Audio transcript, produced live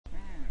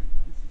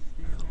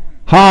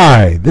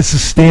Hi, this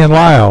is Stan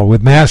Lyle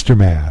with Master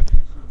Math.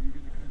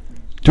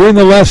 During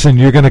the lesson,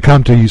 you're going to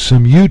come to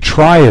some You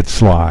Try It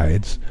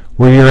slides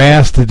where you're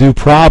asked to do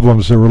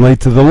problems that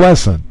relate to the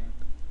lesson.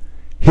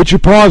 Hit your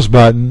pause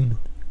button,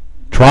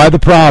 try the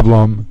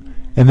problem,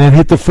 and then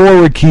hit the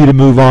forward key to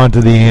move on to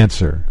the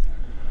answer.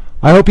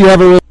 I hope you have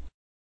a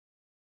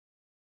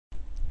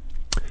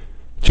Do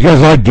you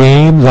guys like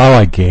games? I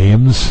like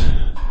games.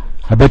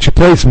 I bet you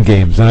play some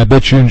games, and I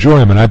bet you enjoy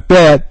them, and I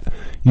bet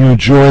you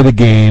enjoy the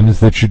games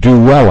that you do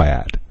well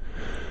at.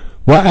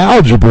 Well,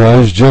 algebra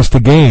is just a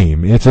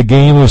game. It's a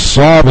game of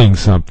solving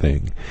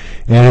something.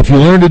 And if you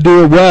learn to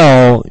do it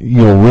well,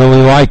 you'll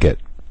really like it.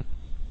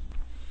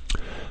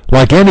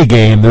 Like any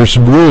game, there's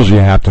some rules you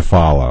have to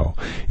follow.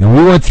 And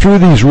we went through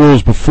these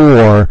rules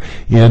before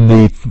in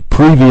the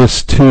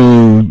previous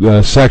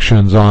two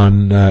sections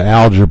on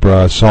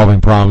algebra, solving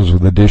problems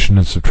with addition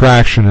and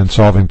subtraction, and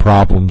solving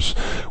problems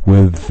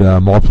with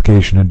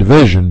multiplication and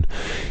division.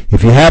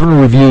 If you haven't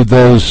reviewed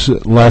those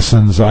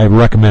lessons, I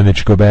recommend that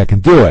you go back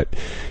and do it.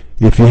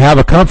 If you have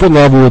a comfort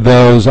level with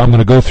those, I'm going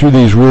to go through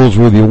these rules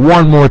with you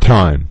one more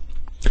time.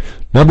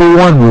 Number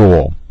one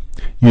rule.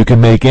 You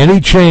can make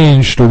any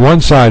change to one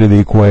side of the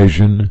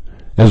equation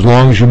as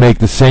long as you make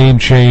the same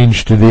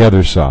change to the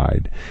other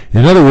side.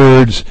 In other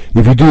words,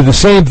 if you do the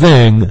same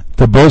thing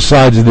to both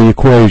sides of the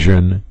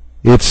equation,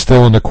 it's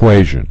still an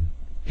equation.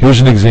 Here's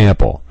an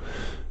example.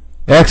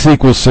 X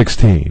equals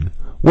 16.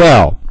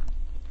 Well,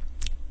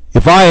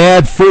 if I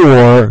add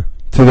 4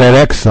 to that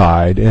x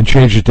side and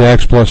change it to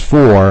x plus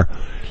 4,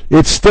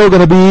 it's still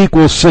going to be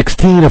equal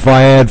 16 if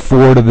I add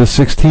 4 to the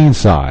 16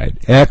 side.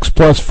 X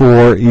plus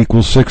 4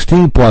 equals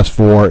 16 plus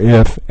 4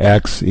 if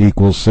x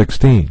equals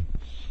 16.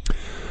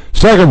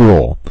 Second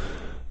rule.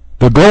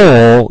 The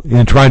goal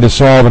in trying to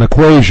solve an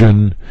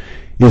equation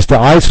is to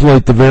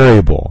isolate the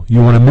variable.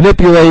 You want to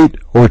manipulate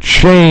or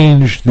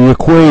change the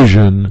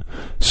equation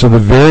so the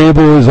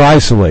variable is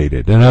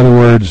isolated. In other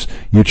words,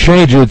 you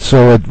change it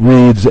so it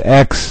reads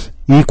x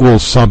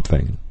equals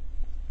something.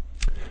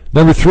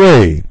 Number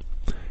 3.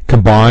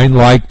 Combine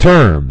like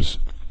terms.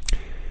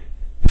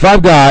 If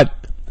I've got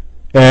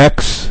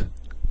x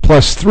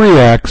plus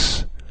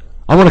 3x,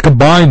 I want to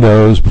combine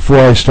those before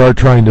I start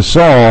trying to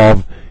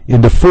solve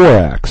into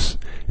 4x.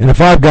 And if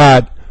I've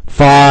got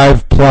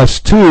 5 plus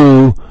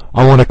 2,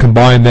 I want to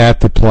combine that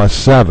to plus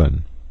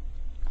 7.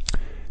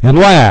 And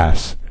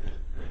last,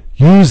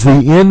 use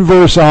the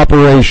inverse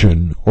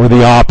operation, or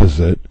the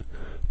opposite,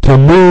 to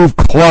move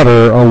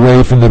clutter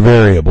away from the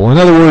variable. In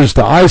other words,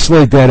 to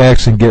isolate that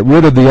x and get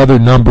rid of the other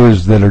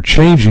numbers that are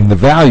changing the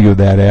value of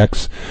that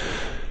x,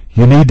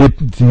 you need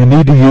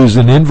to use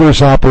an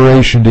inverse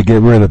operation to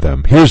get rid of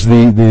them. Here's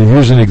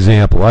an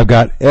example. I've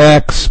got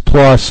x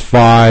plus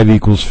 5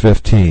 equals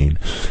 15.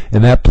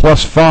 And that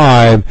plus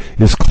 5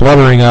 is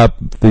cluttering up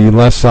the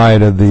left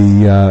side of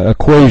the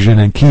equation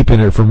and keeping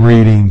it from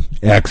reading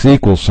x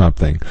equals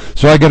something.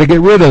 So I got to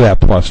get rid of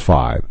that plus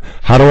 5.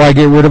 How do I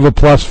get rid of a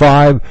plus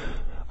 5?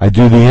 I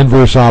do the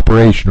inverse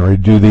operation, or I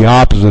do the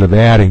opposite of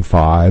adding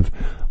 5.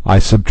 I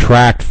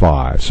subtract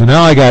 5. So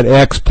now I got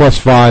x plus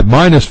 5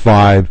 minus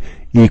 5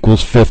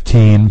 equals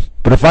 15.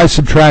 But if I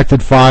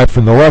subtracted 5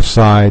 from the left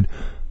side,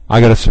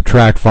 I got to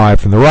subtract 5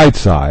 from the right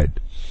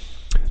side.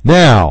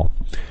 Now,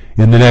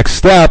 in the next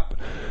step,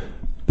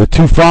 the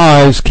two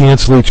 5's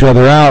cancel each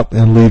other out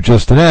and leave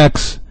just an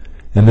x,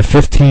 and the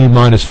 15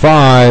 minus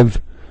 5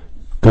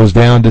 goes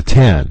down to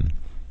 10.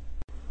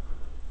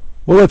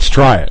 Well, let's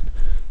try it.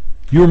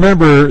 You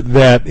remember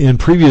that in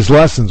previous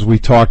lessons we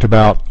talked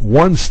about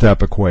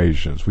one-step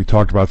equations. We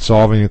talked about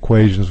solving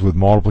equations with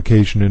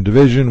multiplication and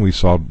division. We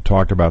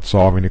talked about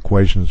solving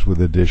equations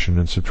with addition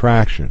and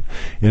subtraction.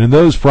 And in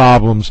those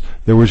problems,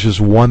 there was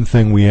just one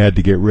thing we had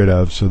to get rid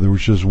of, so there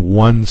was just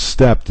one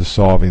step to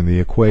solving the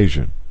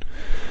equation.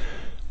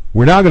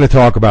 We're now going to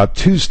talk about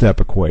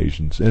two-step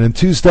equations. And in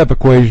two-step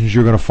equations,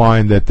 you're going to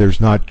find that there's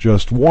not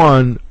just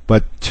one,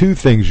 but two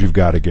things you've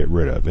got to get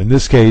rid of. In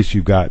this case,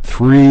 you've got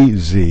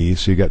 3z,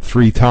 so you've got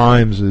 3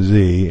 times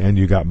z, and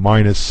you've got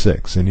minus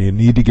 6, and you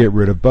need to get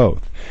rid of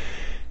both.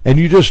 And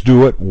you just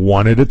do it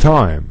one at a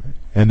time.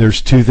 And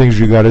there's two things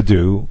you've got to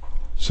do,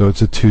 so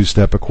it's a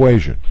two-step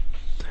equation.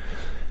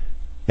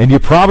 And you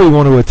probably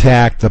want to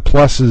attack the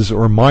pluses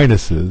or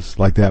minuses,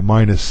 like that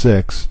minus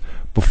 6,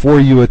 before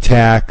you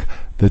attack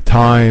the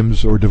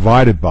times or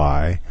divided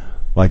by,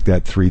 like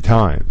that 3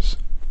 times.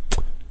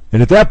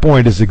 And at that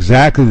point, it's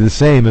exactly the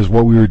same as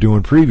what we were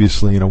doing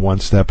previously in a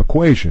one-step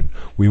equation.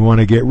 We want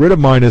to get rid of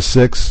minus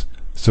 6,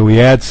 so we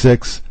add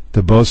 6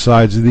 to both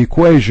sides of the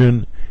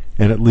equation,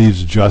 and it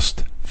leaves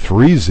just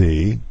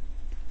 3z.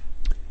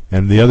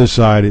 And the other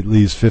side, it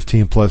leaves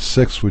 15 plus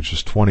 6, which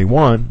is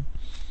 21.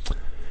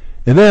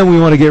 And then we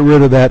want to get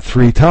rid of that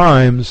 3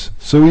 times,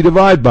 so we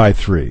divide by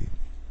 3.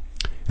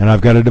 And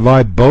I've got to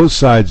divide both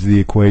sides of the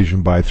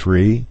equation by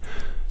 3.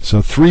 So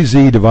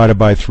 3z divided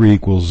by 3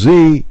 equals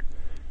z,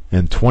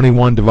 and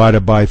 21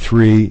 divided by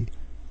 3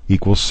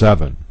 equals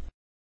 7.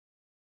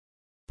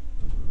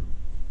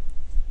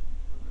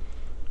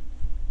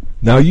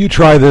 Now you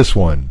try this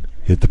one.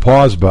 Hit the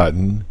pause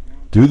button,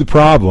 do the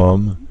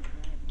problem,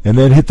 and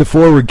then hit the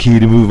forward key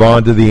to move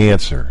on to the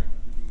answer.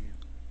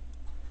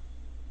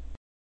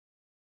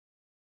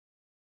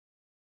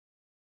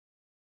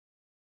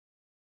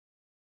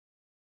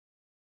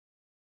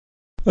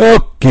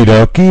 Okie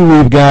dokie,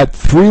 we've got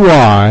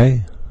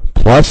 3y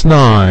plus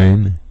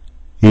 9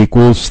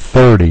 equals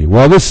 30.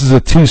 Well, this is a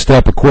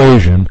two-step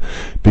equation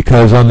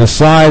because on the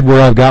side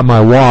where I've got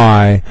my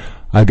y,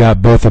 I've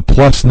got both a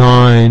plus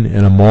 9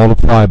 and a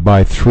multiplied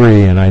by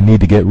 3, and I need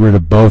to get rid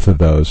of both of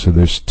those. So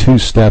there's two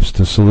steps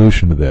to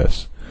solution to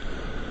this.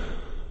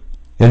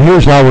 And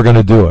here's how we're going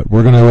to do it.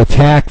 We're going to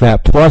attack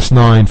that plus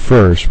 9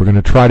 first. We're going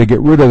to try to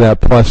get rid of that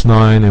plus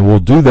 9, and we'll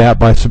do that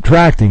by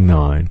subtracting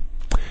 9.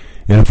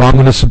 And if I'm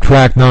going to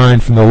subtract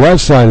 9 from the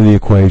left side of the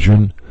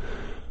equation,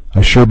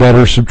 I sure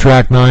better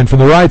subtract 9 from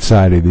the right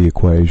side of the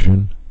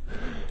equation.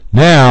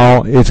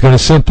 Now it's going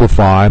to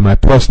simplify. My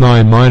plus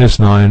 9 minus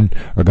 9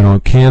 are going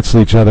to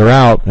cancel each other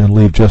out and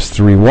leave just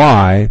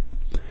 3y.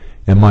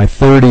 And my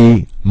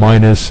 30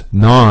 minus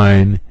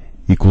 9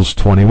 equals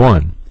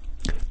 21.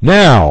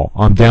 Now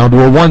I'm down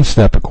to a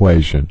one-step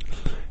equation.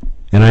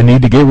 And I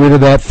need to get rid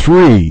of that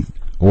 3,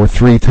 or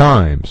 3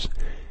 times.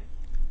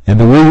 And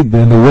the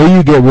way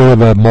you get rid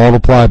of a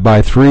multiplied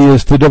by 3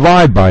 is to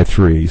divide by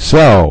 3.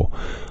 So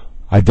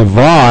I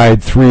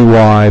divide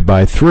 3y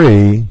by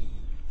 3,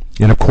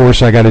 and of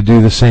course I got to do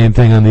the same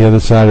thing on the other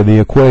side of the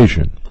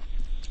equation.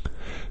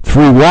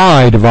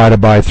 3y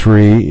divided by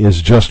 3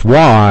 is just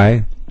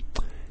y,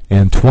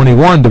 and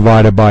 21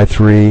 divided by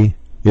 3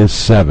 is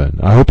 7.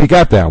 I hope you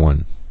got that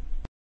one.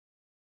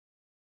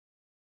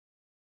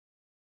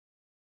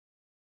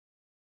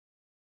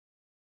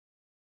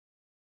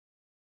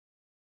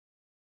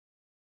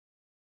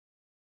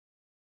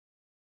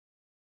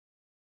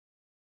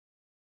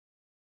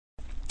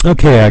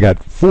 Okay, I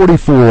got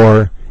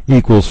 44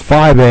 equals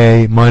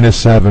 5a minus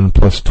 7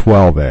 plus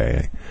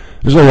 12a.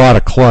 There's a lot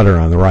of clutter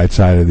on the right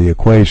side of the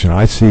equation.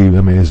 I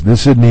mean,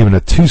 this isn't even a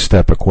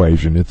two-step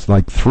equation. It's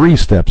like 3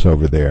 steps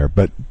over there.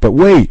 But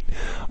wait,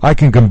 I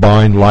can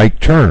combine like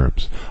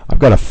terms. I've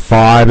got a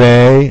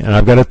 5a and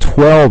I've got a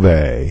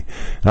 12a.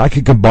 And I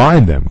can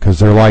combine them because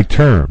they're like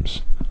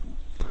terms.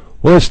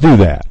 Well, let's do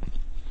that.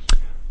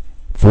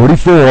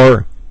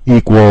 44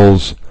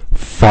 equals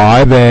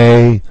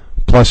 5a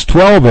plus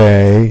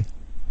 12a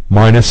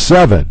minus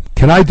 7.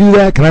 Can I do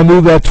that? Can I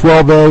move that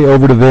 12a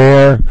over to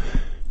there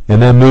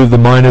and then move the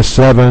minus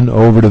 7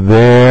 over to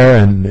there?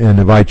 And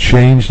have I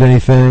changed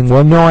anything?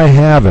 Well, no, I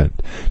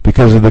haven't.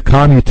 Because of the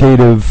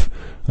commutative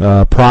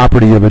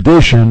property of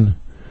addition,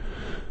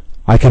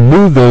 I can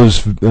move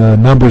those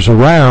numbers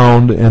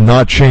around and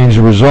not change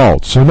the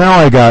result. So now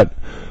I got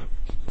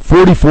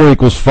 44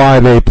 equals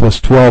 5a plus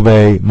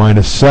 12a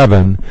minus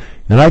 7,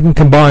 and I can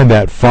combine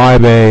that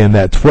 5a and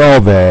that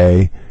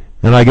 12a,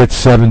 and I get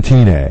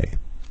 17a.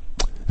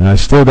 And I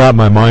still got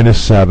my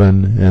minus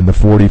 7, and the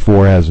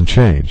 44 hasn't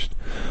changed.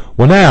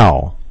 Well,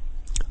 now,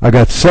 I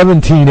got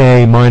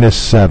 17a minus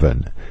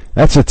 7.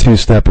 That's a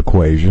two-step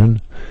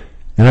equation.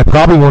 And I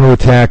probably want to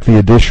attack the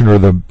addition or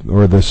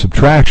the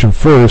subtraction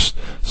first,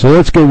 so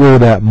let's get rid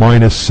of that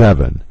minus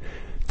 7.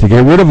 To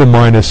get rid of a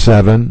minus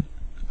 7,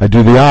 I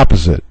do the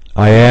opposite.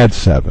 I add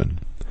 7.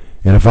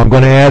 And if I'm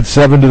going to add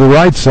 7 to the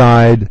right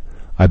side,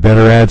 I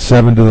better add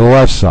 7 to the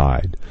left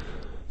side.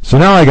 So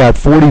now I got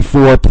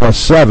 44 plus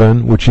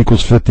 7, which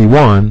equals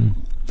 51,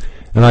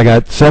 and I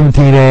got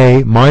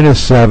 17a minus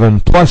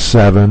 7 plus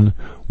 7,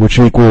 which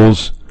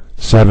equals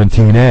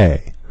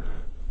 17a.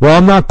 Well,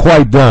 I'm not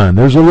quite done.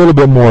 There's a little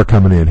bit more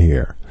coming in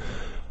here.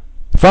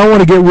 If I want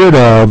to get rid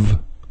of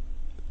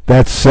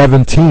that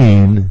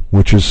 17,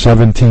 which is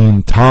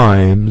 17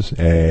 times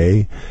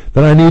a,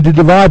 then I need to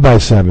divide by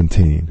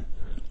 17.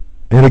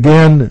 And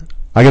again,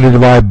 I got to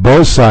divide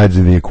both sides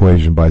of the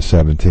equation by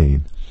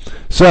 17.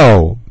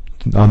 So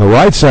on the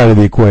right side of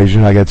the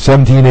equation, I got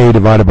 17a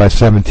divided by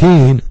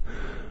 17,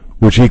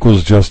 which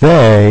equals just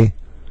a.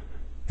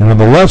 And on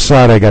the left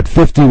side, I got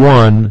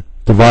 51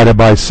 divided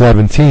by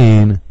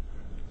 17,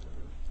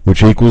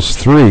 which equals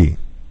 3.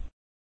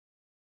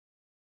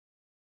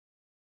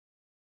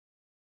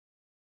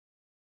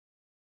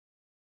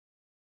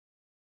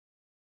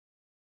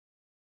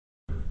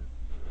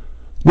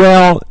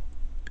 Well,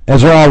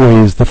 as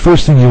always, the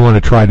first thing you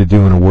want to try to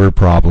do in a word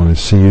problem is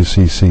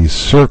CUCC.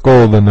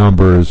 Circle the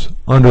numbers,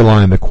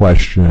 underline the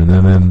question,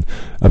 and then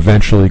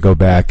eventually go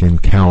back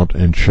and count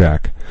and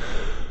check.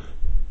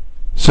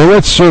 So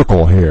let's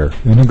circle here.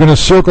 And I'm going to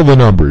circle the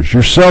numbers.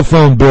 Your cell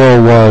phone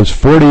bill was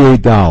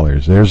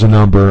 $48. There's a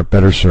number.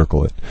 Better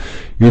circle it.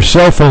 Your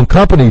cell phone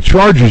company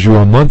charges you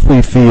a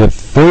monthly fee of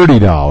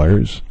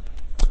 $30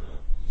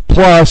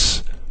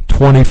 plus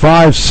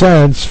 25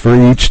 cents for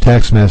each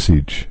text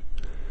message.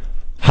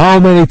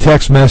 How many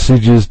text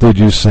messages did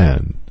you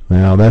send?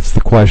 Now, that's the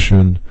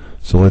question,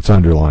 so let's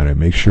underline it.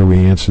 Make sure we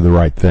answer the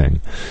right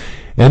thing.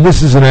 And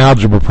this is an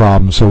algebra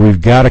problem, so we've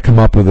got to come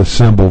up with a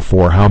symbol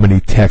for how many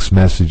text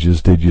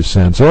messages did you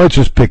send. So let's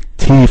just pick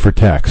T for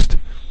text.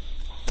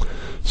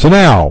 So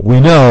now, we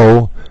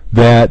know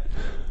that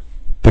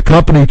the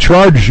company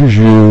charges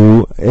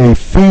you a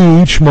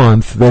fee each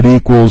month that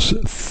equals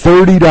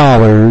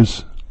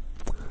 $30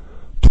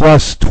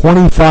 plus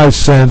 25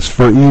 cents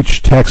for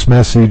each text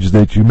message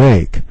that you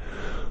make,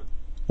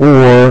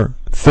 or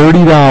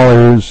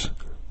 $30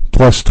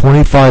 plus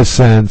 25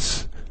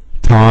 cents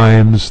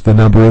times the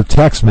number of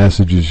text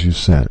messages you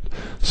sent.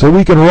 So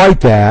we can write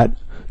that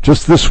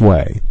just this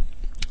way.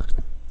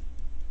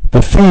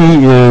 The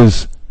fee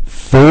is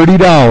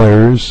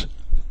 $30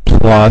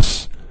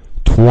 plus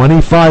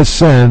 25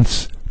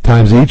 cents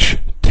times each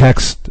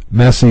text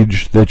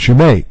message that you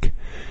make.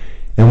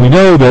 And we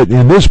know that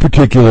in this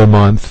particular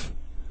month,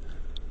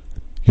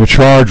 your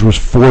charge was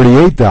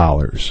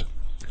 $48.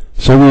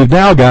 So we've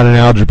now got an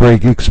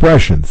algebraic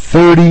expression.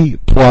 30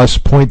 plus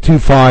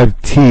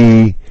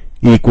 0.25t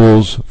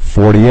equals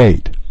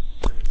 48.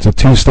 It's a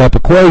two-step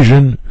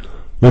equation.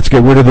 Let's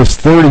get rid of this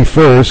 30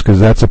 first,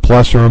 because that's a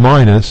plus or a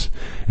minus.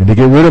 And to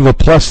get rid of a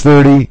plus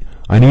 30,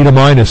 I need a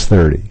minus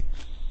 30.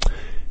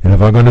 And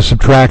if I'm going to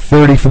subtract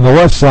 30 from the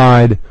left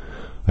side,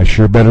 I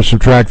sure better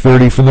subtract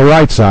 30 from the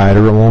right side,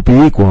 or it won't be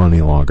equal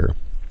any longer.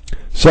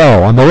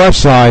 So on the left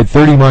side,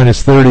 30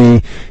 minus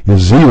 30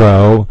 is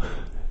 0,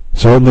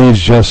 so it leaves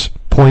just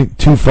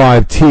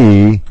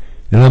 0.25t.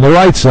 And on the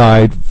right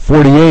side,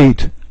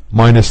 48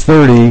 minus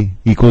 30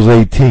 equals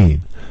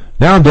 18.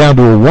 Now I'm down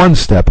to a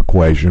one-step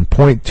equation.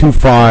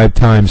 0.25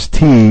 times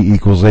t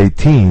equals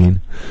 18.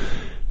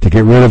 To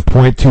get rid of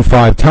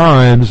 0.25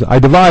 times, I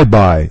divide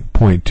by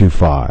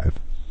 0.25.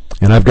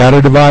 And I've got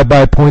to divide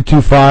by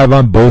 0.25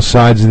 on both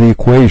sides of the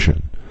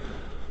equation.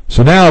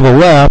 So now the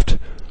left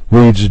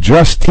reads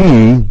just t,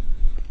 and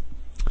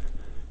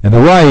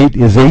the right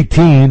is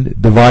 18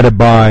 divided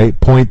by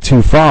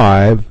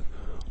 0.25,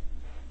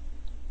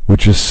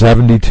 which is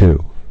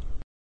 72.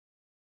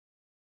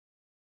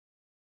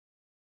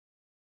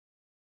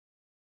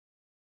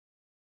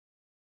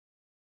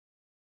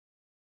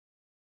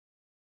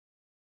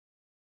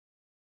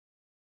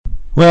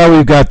 Well,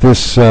 we've got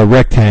this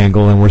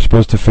rectangle, and we're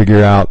supposed to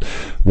figure out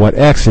what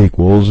x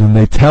equals, and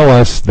they tell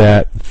us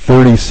that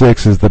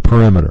 36 is the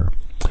perimeter.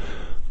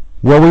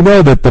 Well, we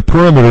know that the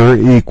perimeter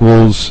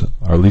equals,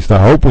 or at least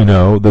I hope we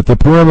know, that the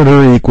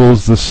perimeter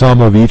equals the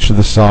sum of each of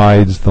the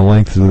sides, the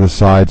length of the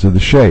sides of the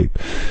shape.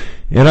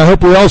 And I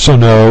hope we also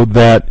know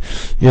that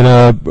in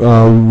a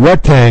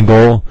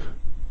rectangle,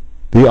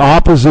 the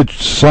opposite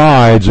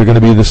sides are going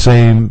to be the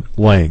same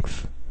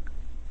length.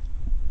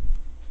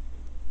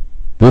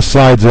 This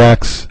side's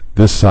x,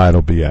 this side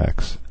will be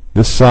x.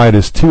 This side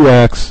is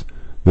 2x,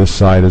 this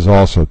side is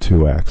also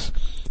 2x.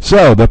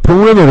 So the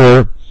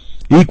perimeter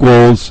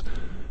equals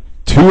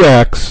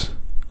 2x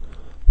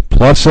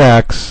plus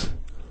x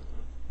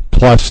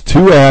plus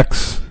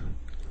 2x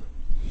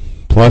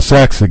plus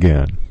x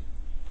again.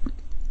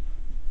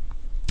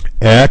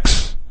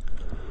 X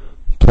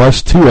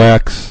plus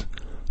 2x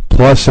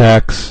plus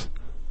x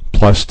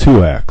plus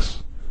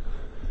 2x.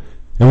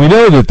 And we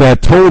know that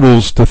that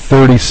totals to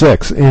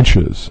 36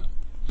 inches.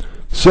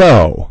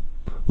 So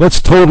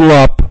let's total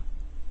up,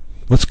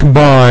 let's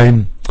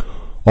combine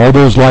all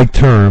those like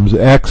terms,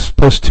 x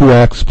plus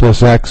 2x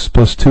plus x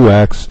plus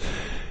 2x,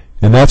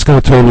 and that's going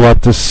to total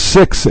up to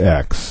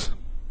 6x.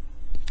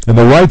 And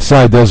the right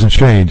side doesn't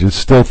change, it's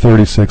still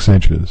 36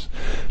 inches.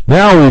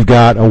 Now we've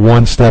got a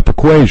one-step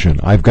equation.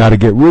 I've got to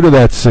get rid of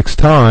that 6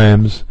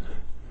 times,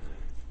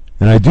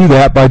 and I do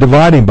that by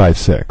dividing by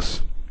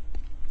 6.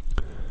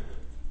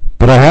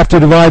 But I have to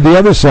divide the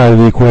other side of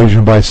the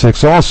equation by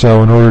 6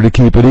 also in order to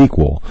keep it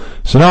equal.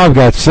 So now I've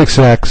got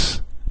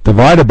 6x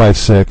divided by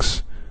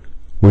 6,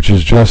 which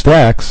is just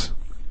x,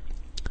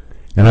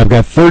 and I've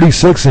got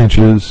 36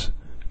 inches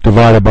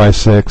divided by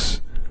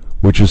 6,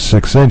 which is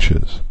 6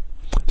 inches.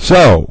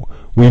 So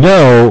we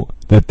know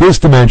that this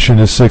dimension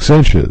is 6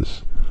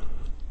 inches.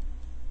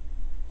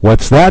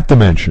 What's that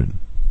dimension?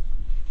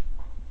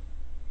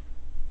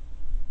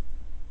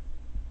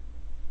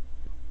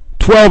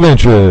 12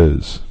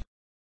 inches.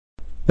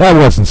 That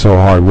wasn't so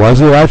hard, was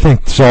it? I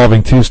think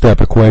solving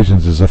two-step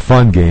equations is a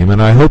fun game,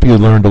 and I hope you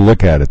learn to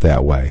look at it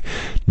that way.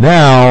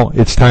 Now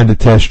it's time to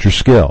test your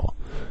skill.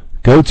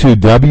 Go to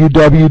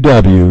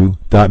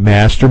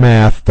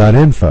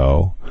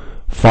www.mastermath.info,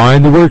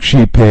 find the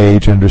worksheet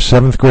page under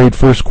 7th grade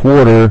first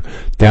quarter,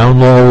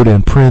 download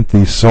and print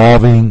the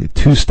Solving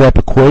Two-Step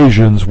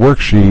Equations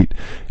worksheet,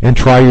 and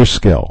try your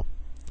skill.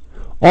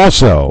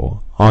 Also,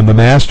 on the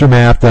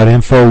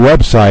mastermath.info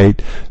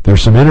website,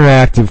 there's some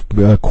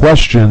interactive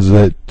questions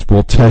that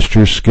will test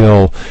your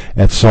skill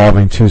at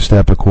solving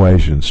two-step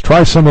equations.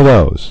 Try some of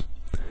those.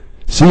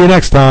 See you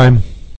next time.